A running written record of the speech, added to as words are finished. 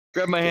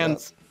Grab my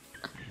hands.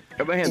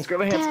 Grab my hands. Grab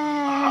my hands.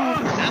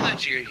 Now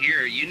that you're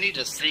here, you need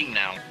to sing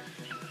now.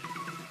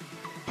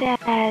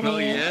 Daddy. Oh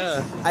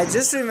yeah. I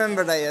just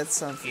remembered I had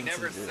something He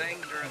never to do. sang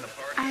during the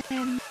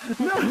party.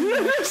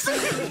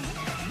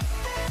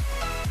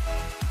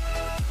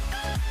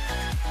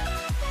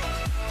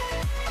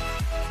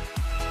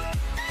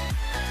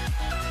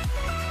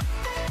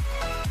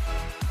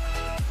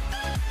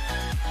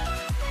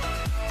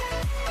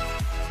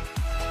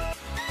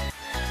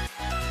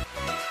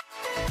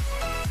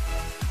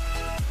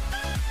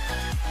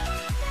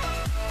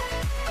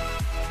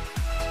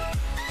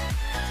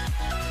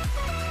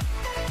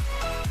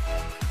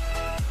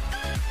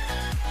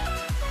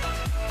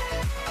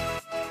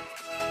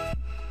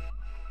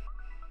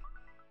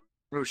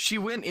 Bro, she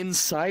went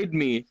inside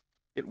me.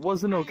 It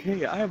wasn't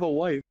okay. I have a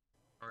wife.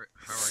 How are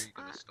you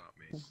gonna stop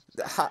me?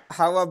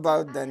 How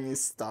about then you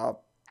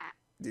stop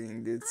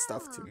doing this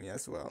stuff to me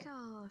as well?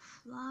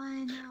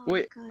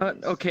 Wait.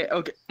 Okay.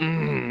 Okay.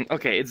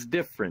 Okay. It's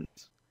different.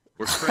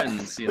 We're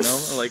friends, you know.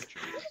 Like,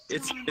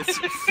 it's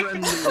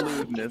friendly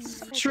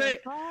lewdness. Potato,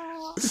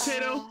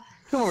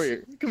 come over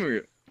here. Come over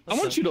here. I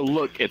want you to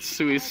look at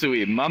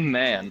Suisui, my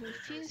man.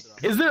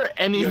 Is there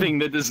anything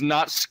that does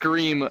not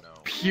scream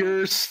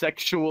pure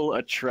sexual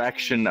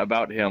attraction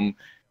about him?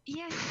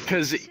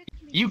 Because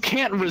you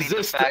can't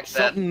resist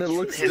something that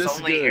looks his this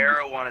only good.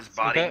 arrow on his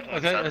body.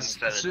 Okay,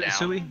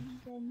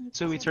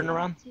 Sui, turn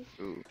around.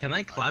 Can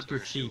I clap your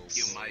You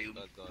cheeks? might.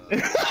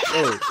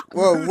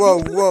 Whoa,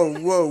 whoa, whoa,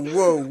 whoa,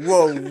 whoa,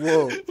 whoa,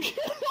 whoa.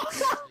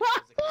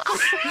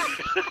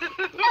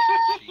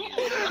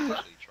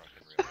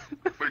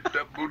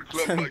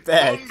 I'm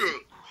back.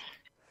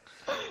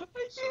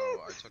 So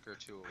I took her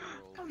to a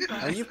world.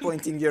 Are you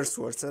pointing your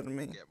swords at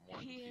me? Get more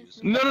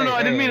confused. No,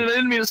 I didn't mean it. I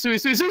didn't mean it.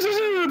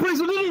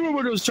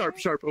 Please, sharp.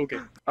 Okay.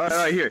 All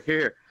right,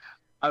 here.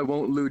 I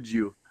won't lewd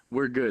you.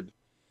 We're good.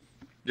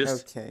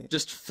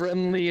 Just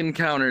friendly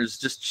encounters.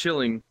 Just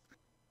chilling.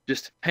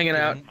 Just hanging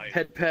out.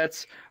 Head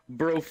pats.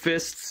 Bro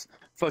fists.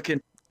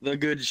 Fucking the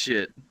good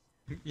shit.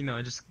 You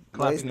know, just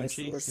Why is clapping my your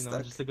cheeks. You know,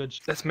 sword just a good.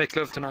 Let's make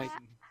love tonight.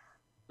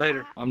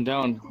 Later. I'm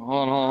down.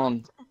 Hold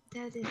on.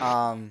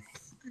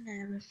 And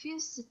I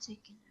refuse to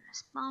take any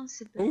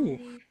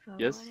responsibility for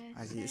yes. what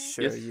Are you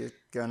sure you're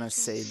gonna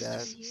say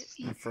that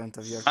in front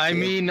of your kid? I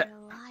mean,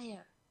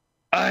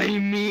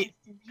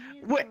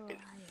 what?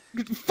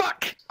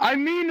 Fuck! I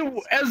mean,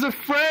 as a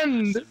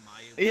friend.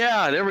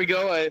 Yeah, there we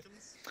go. I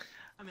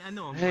mean, I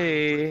know.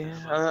 Hey.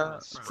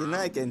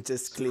 I can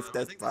just clip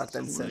that part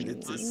and send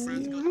it to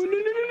C.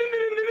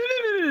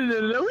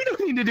 No, we don't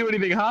need to do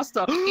anything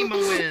hostile. Emo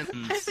wins.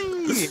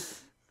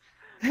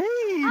 Hey,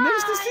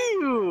 nice to see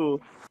you.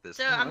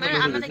 So I'm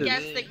gonna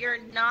guess that you're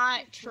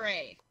not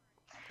Trey.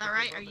 All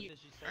right? Are you?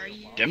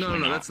 No,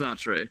 that's not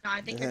Trey. No,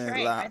 I think you're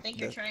Trey. I think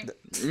you're Trey.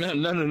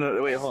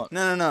 No. Wait, hold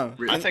on. No.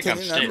 I think I'm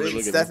Stitch.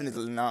 It's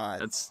definitely not.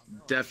 That's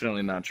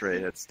definitely not Trey.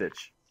 That's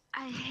Stitch.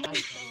 I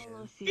hate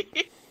all of you.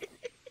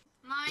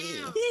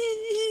 Mayu.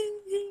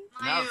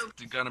 Now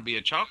it's gonna be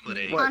a chocolate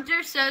egg.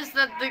 Hunter says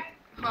that the.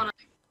 Hold on.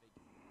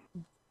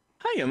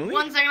 Hi, Emily.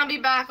 1 second, I'll be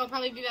back. I'll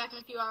probably be back in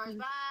a few hours.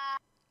 Bye.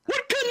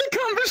 What kind of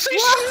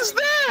conversation is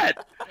that?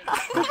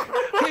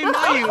 Hey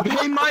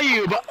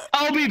Mayub,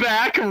 I'll be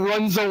back.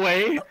 Runs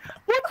away.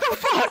 What the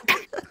fuck?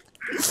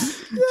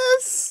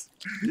 Yes.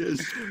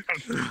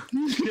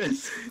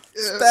 Spam.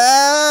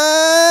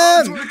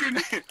 Spam.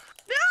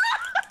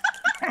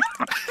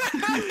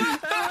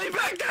 Emily,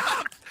 back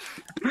up.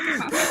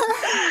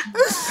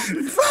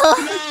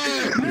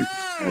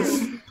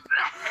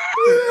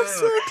 We're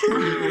so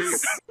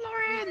close.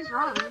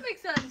 Lauren, that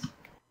makes sense.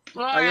 I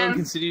don't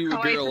consider you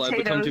a girl. I've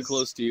become too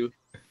close to you.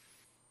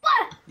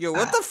 Yo,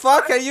 what the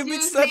fuck? Are you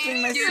been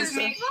slapping my sister?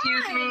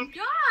 Excuse me.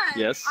 God.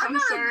 Yes. I'm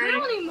not a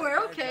girl anymore.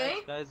 Okay.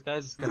 Guys,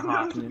 get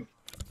hot. That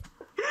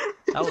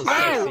was Oh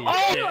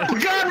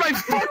sexy. God, my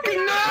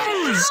fucking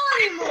nose!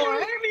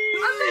 Anymore.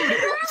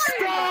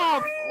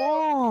 Stop!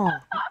 Oh.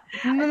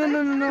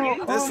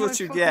 No. That's what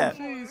you get.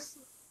 I'm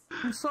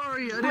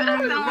sorry. I didn't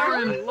mean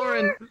it.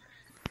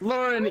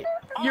 Lauren,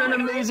 you're an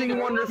amazing,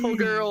 wonderful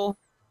girl.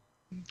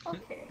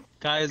 Okay.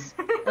 Guys,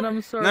 And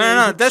I'm sorry.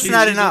 No, that's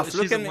not enough.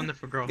 Look she's at a me.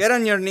 wonderful girl. Get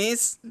on your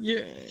knees.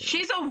 Yeah.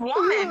 She's a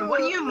woman. What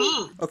do you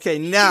mean? Okay,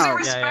 now.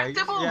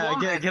 Respectable woman.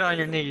 Get on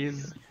your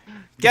knees.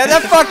 Get the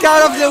fuck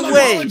out of the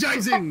way.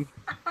 Apologizing.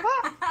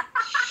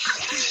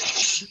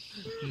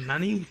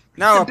 Nani?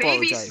 Now The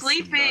baby's apologize.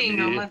 sleeping.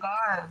 Oh my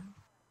god.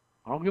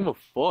 I don't give a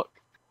fuck.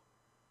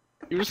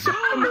 You're so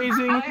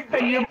amazing,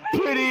 and you're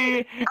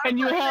pretty, and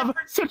you have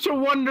such a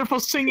wonderful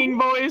singing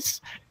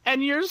voice,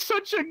 and you're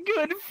such a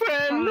good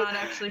friend. I'm not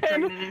actually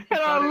and pregnant.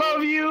 I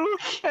love you,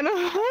 and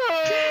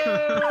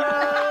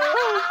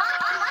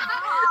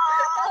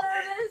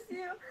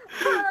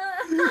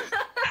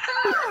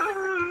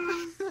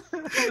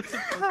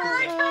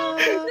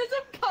This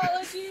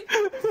apology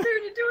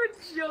turned into a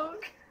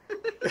joke.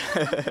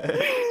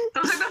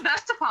 Those are the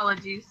best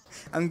apologies.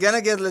 I'm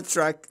gonna get leg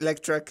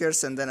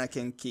trackers and then I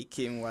can kick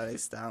him while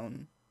he's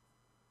down.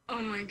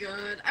 Oh my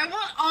god. I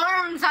want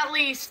arms at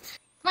least.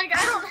 Like,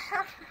 I don't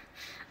have.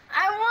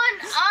 I want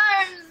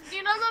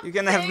You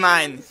can have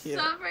mine. Here.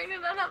 Suffering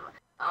and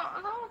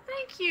oh,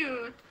 thank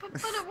you. But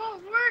it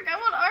won't work. I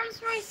want arms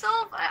for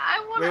myself.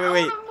 I want to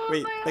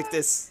Wait, like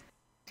this.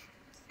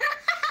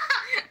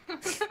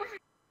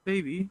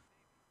 Baby.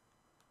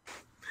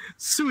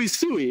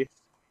 Suisui.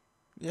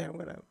 Yeah,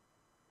 whatever.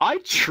 I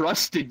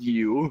trusted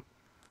you.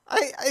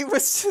 I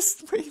was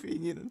just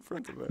waving it in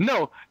front of her.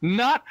 No,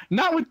 not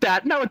with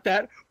that. Not with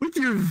that. With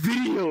your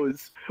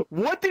videos.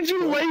 What did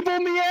you label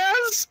me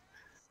as?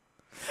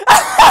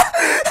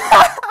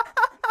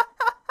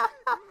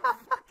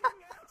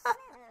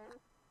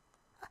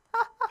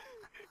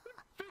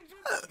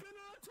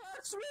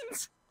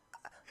 Attachments?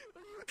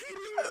 Are you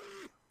kidding me?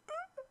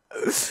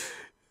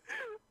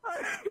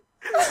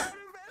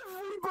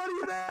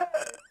 Everybody that.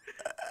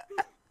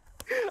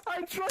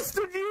 I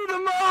trusted you the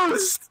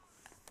most.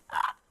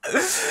 And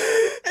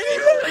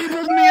you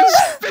labeled me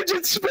as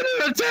fidget spinner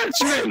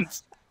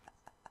attachment!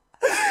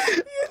 You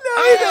know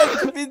it had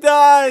to be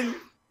done!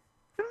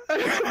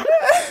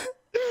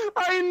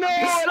 I know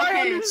and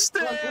I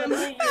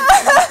understand!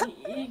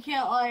 You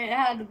can't lie, it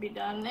had to be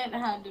done. It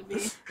had to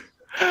be.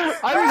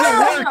 I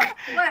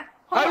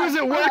was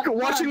at work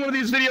watching one of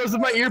these videos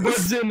with my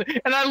earbuds in,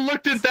 and I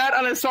looked at that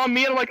and I saw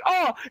me and I'm like,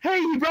 oh, hey,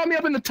 he brought me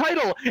up in the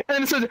title! And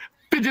then it says,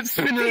 fidget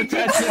spinner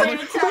attachment. I'm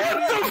like,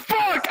 what the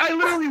fuck? I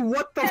literally,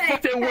 what the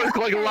fuck, at work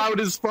like loud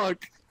as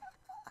fuck.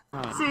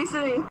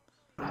 Suisui,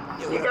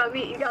 you got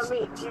me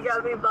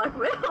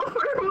blackmailed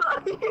for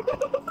money.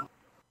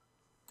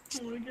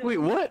 Wait,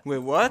 what? Wait,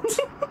 what?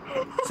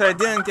 Sorry, I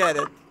didn't get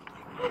it.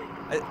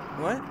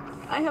 What?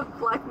 I have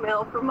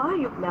blackmail for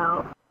money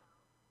now.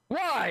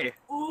 Why?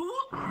 Ooh,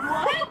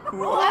 what? I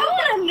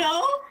wanna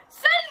know.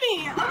 Send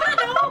me. I wanna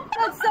know.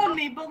 Not send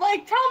me, but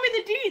like, tell me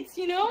the deets.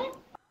 You know.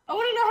 I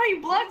want to know how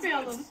you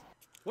blackmail them.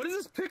 What is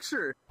this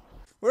picture?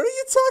 What are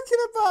you talking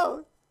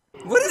about?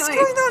 What is going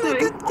on? I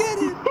didn't get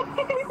it.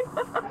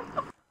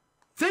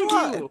 Thank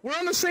you. We're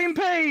on the same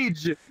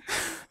page.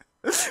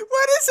 What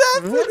is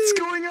happening? What's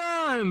going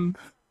on?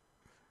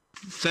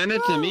 Send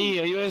it to me.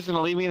 Are you guys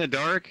gonna leave me in the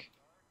dark?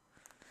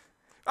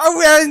 Oh,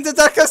 we're in the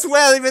dark as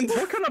well. Even.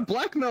 What kind of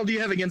blackmail do you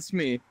have against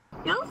me?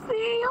 You'll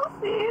see. You'll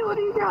see. What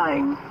are you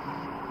drawing?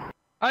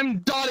 I'm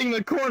dotting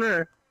the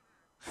corner.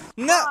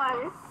 No.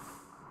 Why?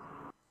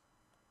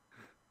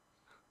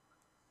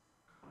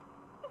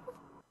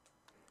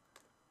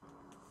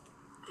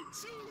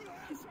 It's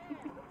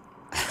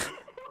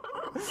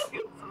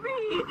me!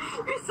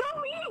 You're so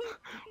mean!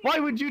 Why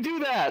would you do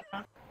that?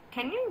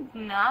 Can you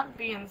not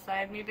be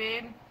inside me,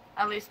 babe?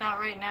 At least not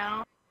right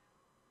now.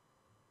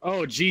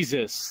 Oh,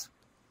 Jesus.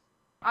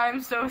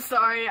 I'm so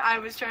sorry, I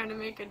was trying to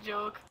make a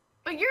joke.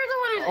 But you're the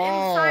one who's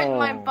inside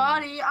my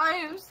body, I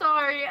am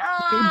sorry.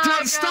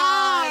 Oh,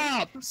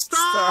 Stop!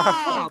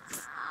 Stop!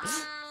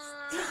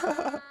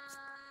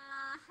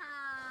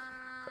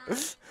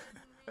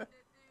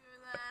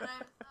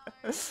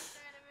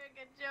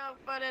 Joke,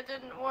 but it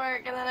didn't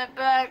work, and then it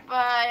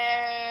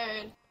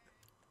backfired.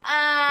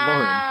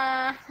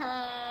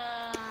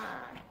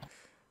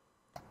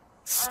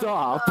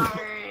 Stop. I'm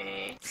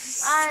sorry.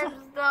 I'm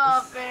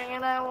stopping,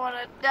 and I want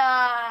to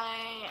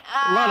die.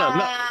 Lana,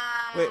 no.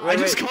 Wait, I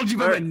just called you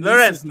by my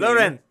niece's name.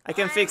 Lauren, I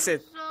can fix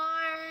it.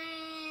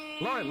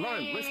 Sorry.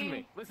 Lauren, listen to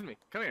me. Listen to me.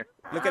 Come here.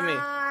 Look at me.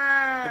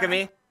 Look at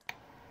me.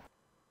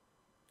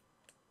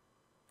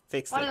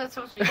 Fixed What it. is it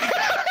supposed to be?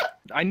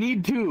 I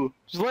need to.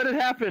 Just let it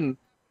happen.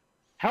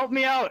 Help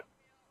me out.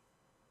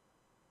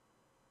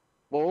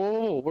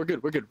 Oh, we're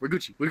good. We're good. We're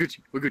Gucci. We're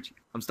Gucci. We're Gucci.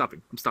 I'm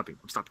stopping. I'm stopping.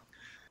 I'm stopping.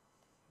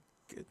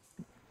 Good.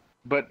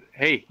 But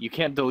hey, you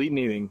can't delete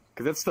anything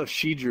because that stuff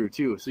she drew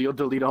too. So you'll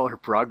delete all her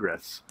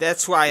progress.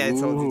 That's why I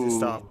told you to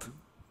stop.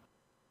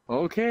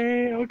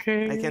 Okay.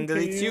 Okay. I can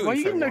delete you Why if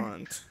you I gonna...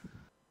 want.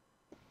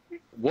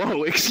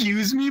 Whoa!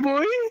 Excuse me,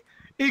 boy.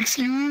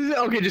 Excuse.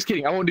 Okay, just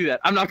kidding. I won't do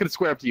that. I'm not gonna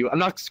square up to you. I'm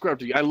not gonna square up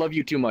to you. I love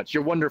you too much.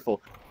 You're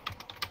wonderful.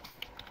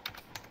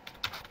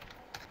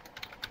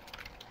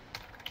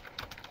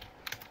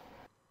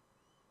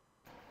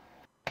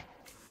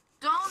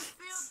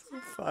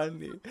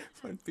 Funny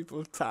when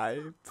people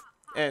type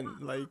and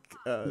like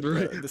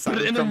the Put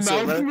sound it in their comes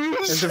mouth over.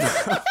 moves?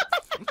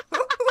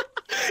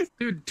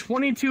 Dude,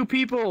 22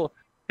 people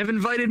have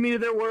invited me to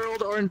their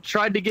world or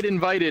tried to get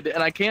invited,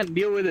 and I can't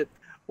deal with it.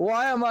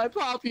 Why am I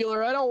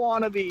popular? I don't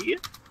want to be.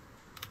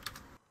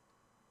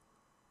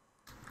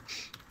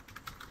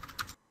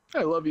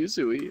 I love you,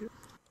 Sui.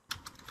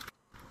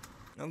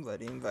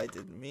 Nobody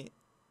invited me.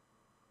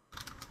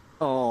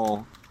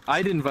 Oh,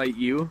 I'd invite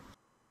you.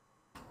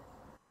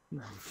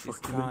 No, She's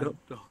fucking gone. up,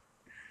 though.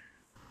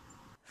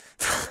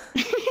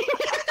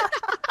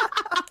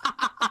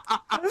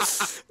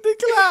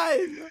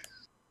 Decline!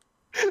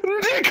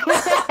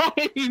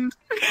 Declined!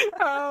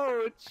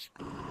 Ouch!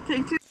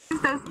 Take 2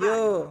 steps back.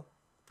 Yo!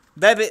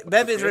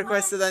 Baby's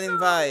requested an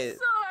invite.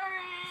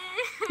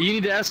 Sorry. You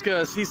need to ask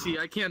Cece.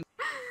 I can't.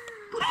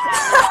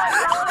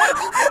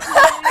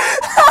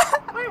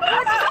 Wait,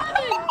 what's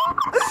happening?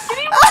 Can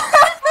you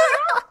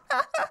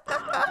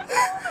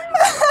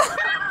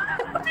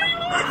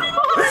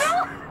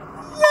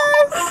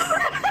Yes!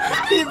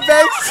 He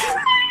begs.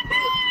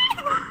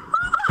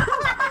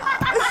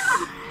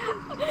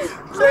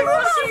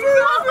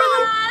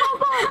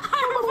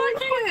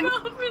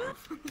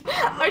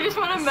 just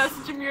want to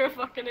message him, you're a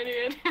fucking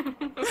idiot. Wait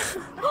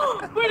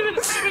a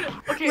minute.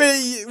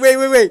 Okay.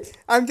 Wait.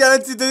 I'm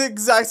gonna do the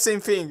exact same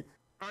thing.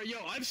 Yo,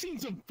 I've seen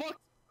some fucked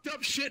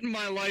up shit in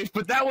my life,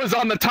 but that was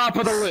on the top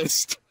of the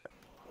list.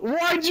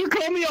 Why'd you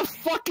call me a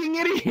fucking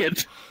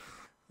idiot?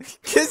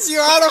 Cause you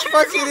are a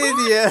fucking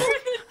idiot.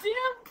 Through the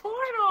damn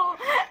portal.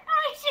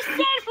 I just said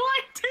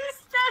like 2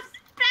 steps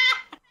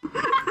back.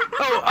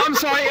 Oh, I'm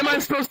sorry, am I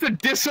supposed to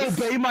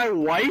disobey my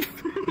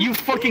wife? You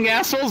fucking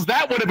assholes,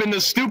 that would have been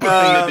the stupid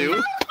thing to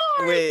do.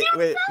 Wait,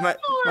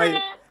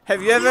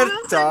 have you ever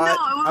thought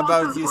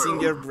about using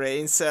your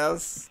brain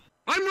cells?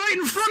 I'm right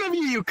in front of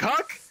you, you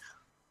cuck!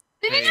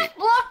 Did you just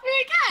block me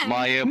again?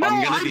 Maya, No,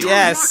 I'm gonna I be didn't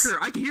Yes. block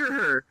her. I can hear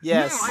her.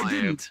 Yes. No, I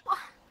didn't.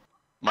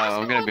 Maya,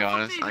 I'm gonna be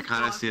honest. I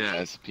kind of see that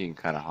as being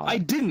kind of hot. I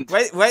didn't.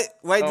 Why Oh,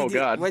 did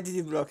God. you why did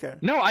you block her?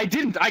 No, I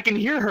didn't. I can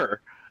hear her.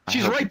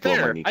 She's hope you right blow my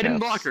there. I didn't kneecaps.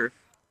 block her.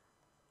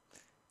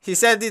 He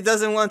said he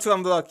doesn't want to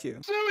unblock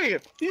you. Suey,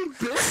 you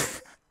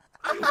bitch.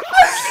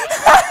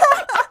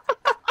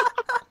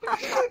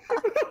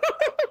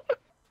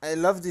 I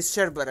love this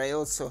chair, but I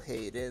also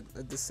hate it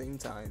at the same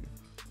time.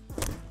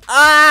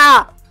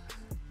 Ah!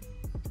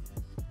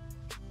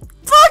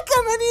 Fuck,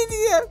 I'm an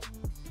idiot!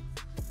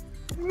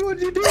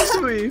 What'd you do,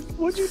 Suey?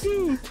 What'd you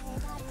do?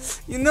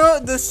 You know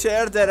the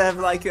chair that have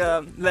like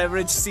a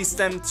leverage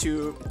system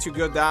to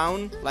go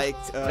down, like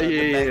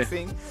the back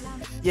thing?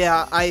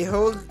 Yeah, I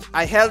held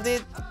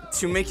it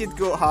to make it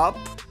go up.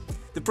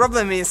 The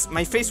problem is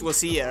my face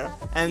was here,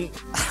 and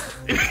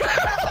You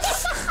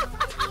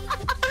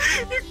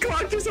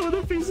cocked yourself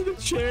in the face of the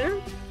chair?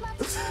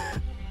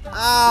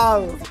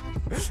 ow!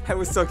 I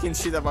was talking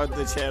shit about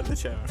the chair.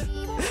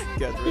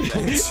 Got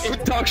revenge.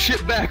 It talks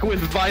shit back with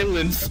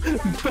violence.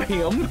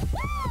 Bam.